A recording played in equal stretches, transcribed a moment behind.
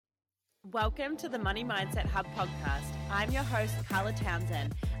Welcome to the Money Mindset Hub podcast. I'm your host, Carla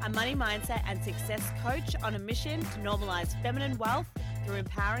Townsend, a money mindset and success coach on a mission to normalize feminine wealth through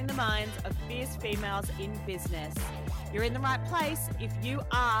empowering the minds of fierce females in business. You're in the right place if you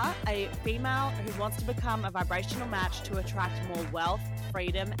are a female who wants to become a vibrational match to attract more wealth,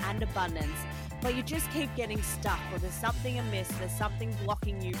 freedom, and abundance. But you just keep getting stuck, or there's something amiss, there's something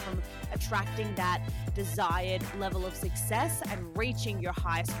blocking you from attracting that desired level of success and reaching your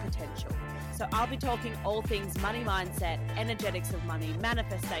highest potential. So I'll be talking all things money mindset, energetics of money,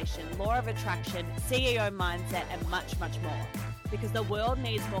 manifestation, law of attraction, CEO mindset, and much, much more. Because the world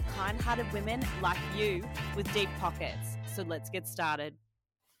needs more kind-hearted women like you with deep pockets. So let's get started.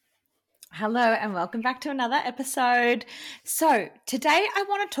 Hello, and welcome back to another episode. So today I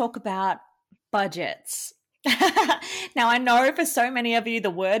want to talk about budgets. Now, I know for so many of you, the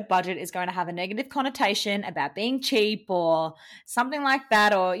word budget is going to have a negative connotation about being cheap or something like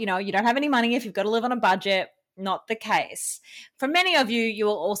that, or, you don't have any money if you've got to live on a budget. Not the case. For many of you, you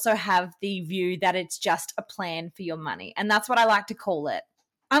will also have the view that it's just a plan for your money. And that's what I like to call it.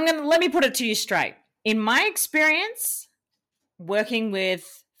 Let me put it to you straight. In my experience, working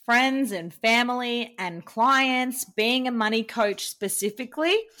with friends and family and clients, being a money coach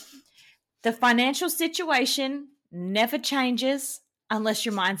specifically, the financial situation never changes unless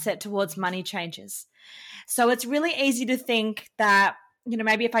your mindset towards money changes. So it's really easy to think that,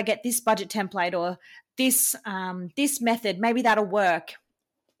 maybe if I get this budget template or this method, maybe that'll work.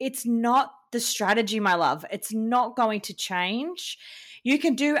 It's not the strategy, my love. It's not going to change. You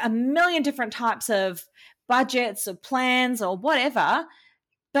can do a million different types of budgets or plans or whatever,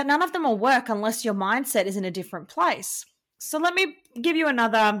 but none of them will work unless your mindset is in a different place. So let me give you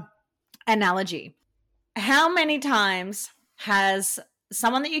another analogy. How many times has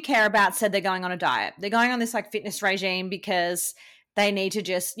someone that you care about said they're going on a diet? They're going on this fitness regime because they need to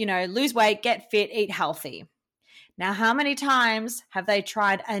just, lose weight, get fit, eat healthy. Now, how many times have they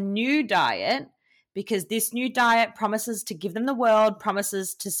tried a new diet because this new diet promises to give them the world,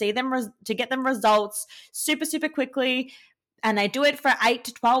 promises to see them, to get them results super, super quickly, and they do it for 8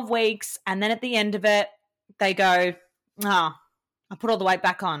 to 12 weeks, and then at the end of it, they go, I put all the weight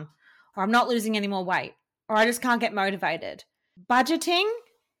back on, or I'm not losing any more weight, or I just can't get motivated. Budgeting,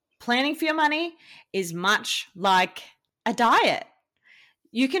 planning for your money is much like a diet.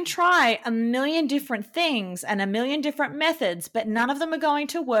 You can try a million different things and a million different methods, but none of them are going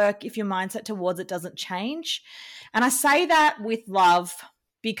to work if your mindset towards it doesn't change. And I say that with love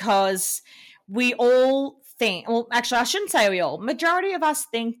because we all think, well, actually, I shouldn't say we all. Majority of us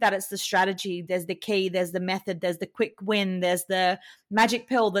think that it's the strategy, there's the key, there's the method, there's the quick win, there's the magic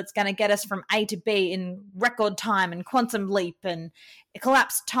pill that's going to get us from A to B in record time and quantum leap and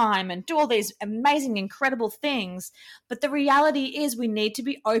collapse time and do all these amazing, incredible things. But the reality is we need to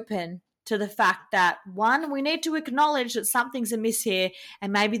be open to the fact that, one, we need to acknowledge that something's amiss here,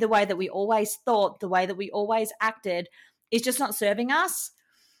 and maybe the way that we always thought, the way that we always acted is just not serving us.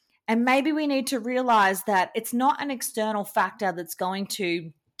 And maybe we need to realize that it's not an external factor that's going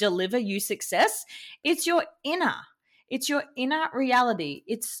to deliver you success. It's your inner reality.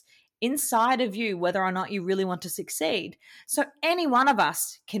 It's inside of you, whether or not you really want to succeed. So any one of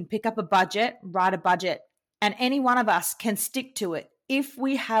us can pick up a budget, write a budget, and any one of us can stick to it if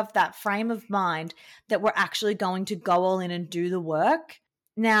we have that frame of mind that we're actually going to go all in and do the work.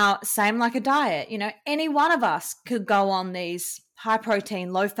 Now, same like a diet, any one of us could go on these high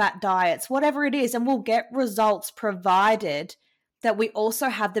protein, low fat diets, whatever it is, and we'll get results provided that we also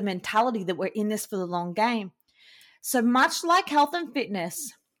have the mentality that we're in this for the long game. So much like health and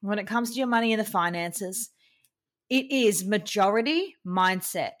fitness, when it comes to your money and the finances, it is majority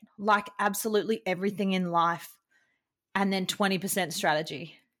mindset, like absolutely everything in life, and then 20%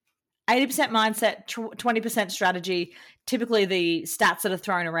 strategy. 80% mindset, 20% strategy, typically the stats that are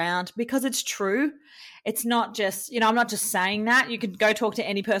thrown around, because it's true. It's not just, I'm not just saying that. You can go talk to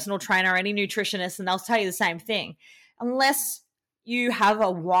any personal trainer or any nutritionist and they'll tell you the same thing. Unless you have a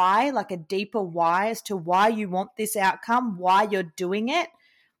why, like a deeper why as to why you want this outcome, why you're doing it,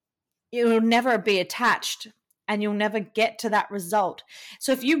 it will never be attached and you'll never get to that result.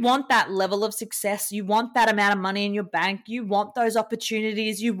 So if you want that level of success, you want that amount of money in your bank, you want those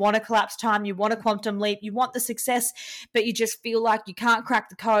opportunities, you want a collapse time, you want a quantum leap, you want the success, but you just feel like you can't crack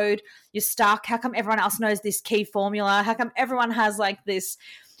the code, you're stuck. How come everyone else knows this key formula? How come everyone has this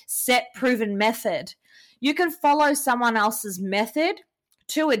set proven method? You can follow someone else's method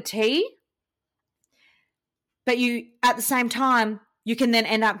to a T, but you, at the same time, you can then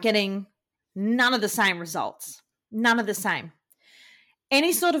end up getting none of the same results. None of the same.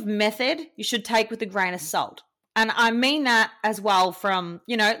 Any sort of method you should take with a grain of salt. And I mean that as well from,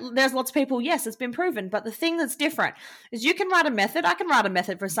 there's lots of people, yes, it's been proven. But the thing that's different is you can write a method. I can write a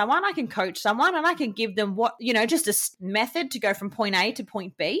method for someone. I can coach someone and I can give them just a method to go from point A to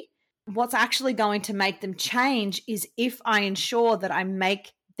point B. What's actually going to make them change is if I ensure that I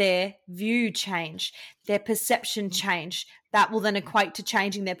make their view change, their perception change. That will then equate to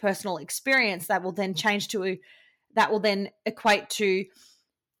changing their personal experience. That will then equate to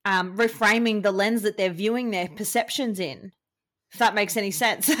reframing the lens that they're viewing their perceptions in, if that makes any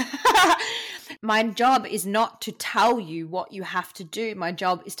sense. My job is not to tell you what you have to do. My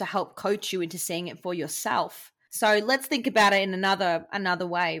job is to help coach you into seeing it for yourself. So let's think about it in another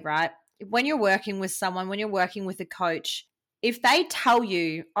way, right? When you're working with someone, when you're working with a coach, if they tell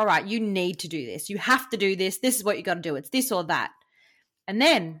you, all right, you need to do this, you have to do this, this is what you got to do, it's this or that. And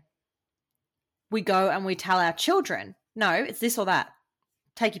then we go and we tell our children, no, it's this or that.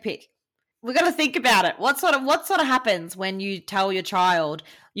 Take your pick. We've got to think about it. What sort of happens when you tell your child,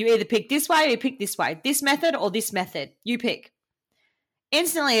 you either pick this way or you pick this way, this method or this method, you pick.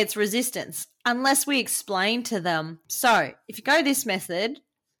 Instantly it's resistance unless we explain to them, so if you go this method,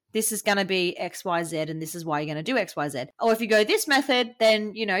 this is going to be X, Y, Z, and this is why you're going to do X, Y, Z. Or if you go this method,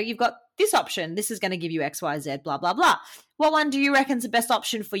 then, you've got this option. This is going to give you X, Y, Z, blah, blah, blah. What one do you reckon is the best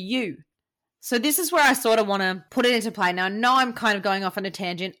option for you? So this is where I sort of want to put it into play. Now, I know I'm kind of going off on a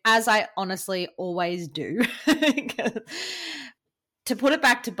tangent, as I honestly always do. To put it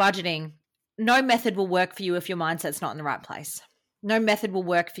back to budgeting, no method will work for you if your mindset's not in the right place. No method will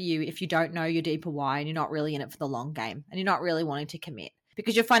work for you if you don't know your deeper why and you're not really in it for the long game and you're not really wanting to commit.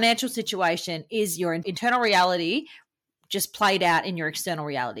 Because your financial situation is your internal reality just played out in your external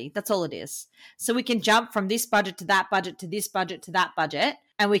reality. That's all it is. So we can jump from this budget to that budget to this budget to that budget,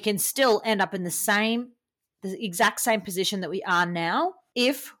 and we can still end up in the exact same position that we are now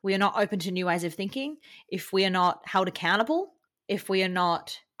if we are not open to new ways of thinking, if we are not held accountable, if we are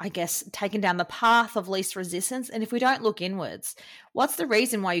not, taken down the path of least resistance, and if we don't look inwards. What's the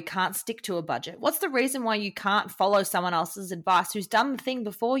reason why you can't stick to a budget? What's the reason why you can't follow someone else's advice who's done the thing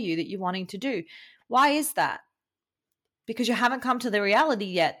before you that you're wanting to do? Why is that? Because you haven't come to the reality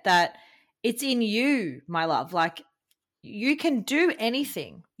yet that it's in you, my love. Like, you can do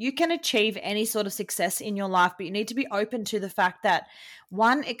anything. You can achieve any sort of success in your life, but you need to be open to the fact that,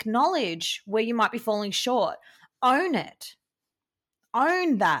 one, acknowledge where you might be falling short. Own it.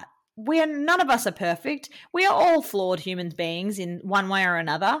 Own that. None of us are perfect. We are all flawed human beings in one way or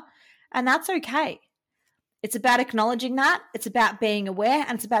another, and that's okay. It's about acknowledging that. It's about being aware,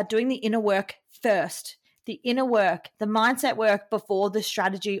 and it's about doing the inner work first. The inner work, the mindset work before the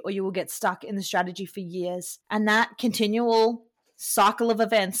strategy, or you will get stuck in the strategy for years. And that continual cycle of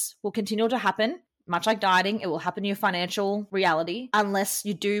events will continue to happen. Much like dieting, it will happen in your financial reality unless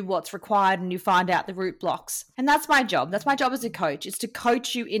you do what's required and you find out the root blocks. And that's my job. That's my job as a coach, is to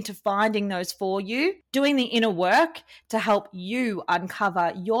coach you into finding those for you, doing the inner work to help you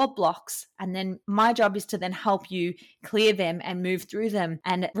uncover your blocks. And then my job is to then help you clear them and move through them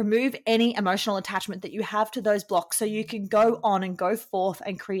and remove any emotional attachment that you have to those blocks so you can go on and go forth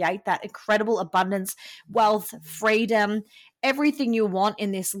and create that incredible abundance, wealth, freedom, everything you want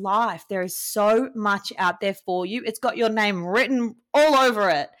in this life. There is so much out there for you. It's got your name written all over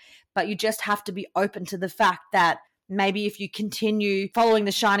it, but you just have to be open to the fact that maybe if you continue following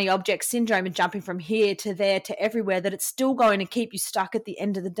the shiny object syndrome and jumping from here to there to everywhere, that it's still going to keep you stuck at the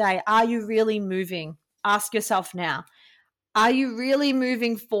end of the day. Are you really moving? Ask yourself now, are you really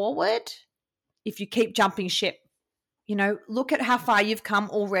moving forward if you keep jumping ship? Look at how far you've come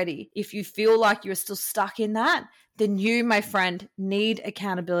already. If you feel like you're still stuck in that, then you, my friend, need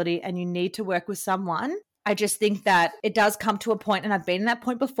accountability and you need to work with someone. I just think that it does come to a point, and I've been in that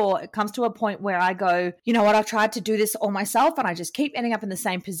point before, it comes to a point where I go, you know what, I've tried to do this all myself and I just keep ending up in the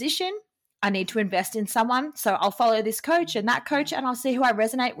same position. I need to invest in someone. So I'll follow this coach and that coach and I'll see who I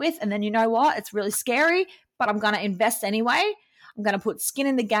resonate with. And then you know what? It's really scary, but I'm going to invest anyway. I'm going to put skin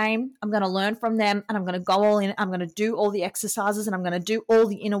in the game. I'm going to learn from them and I'm going to go all in. I'm going to do all the exercises and I'm going to do all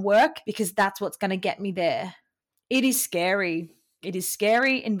the inner work because that's what's going to get me there. It is scary. It is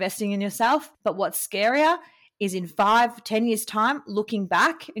scary investing in yourself, but what's scarier is in 5-10 years' time, looking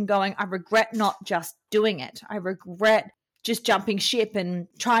back and going, I regret not just doing it. I regret just jumping ship and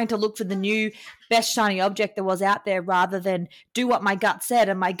trying to look for the new best shiny object that was out there rather than do what my gut said.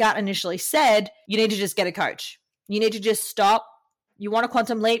 And my gut initially said, you need to just get a coach. You need to just stop. You want a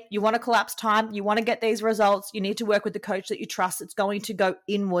quantum leap, you want to collapse time, you want to get these results, you need to work with the coach that you trust. It's going to go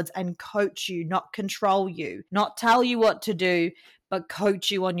inwards and coach you, not control you, not tell you what to do, but coach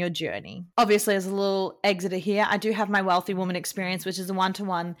you on your journey. Obviously, as a little exeter here, I do have my Wealthy Woman experience, which is a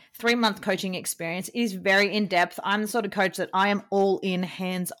 1-to-1 3-month coaching experience. It is very in-depth. I'm the sort of coach that I am all in,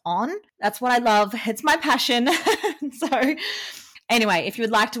 hands-on. That's what I love. It's my passion. So anyway, if you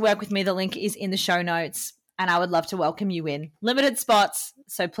would like to work with me, the link is in the show notes, and I would love to welcome you in. Limited spots,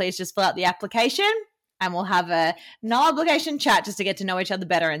 so please just fill out the application and we'll have a no obligation chat just to get to know each other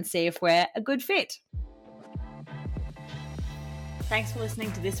better and see if we're a good fit. Thanks for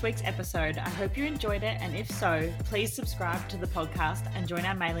listening to this week's episode. I hope you enjoyed it, and if so, please subscribe to the podcast and join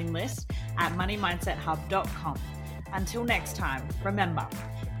our mailing list at moneymindset.hub.com. Until next time, remember,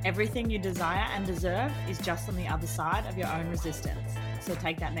 everything you desire and deserve is just on the other side of your own resistance. So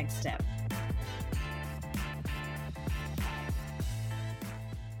take that next step.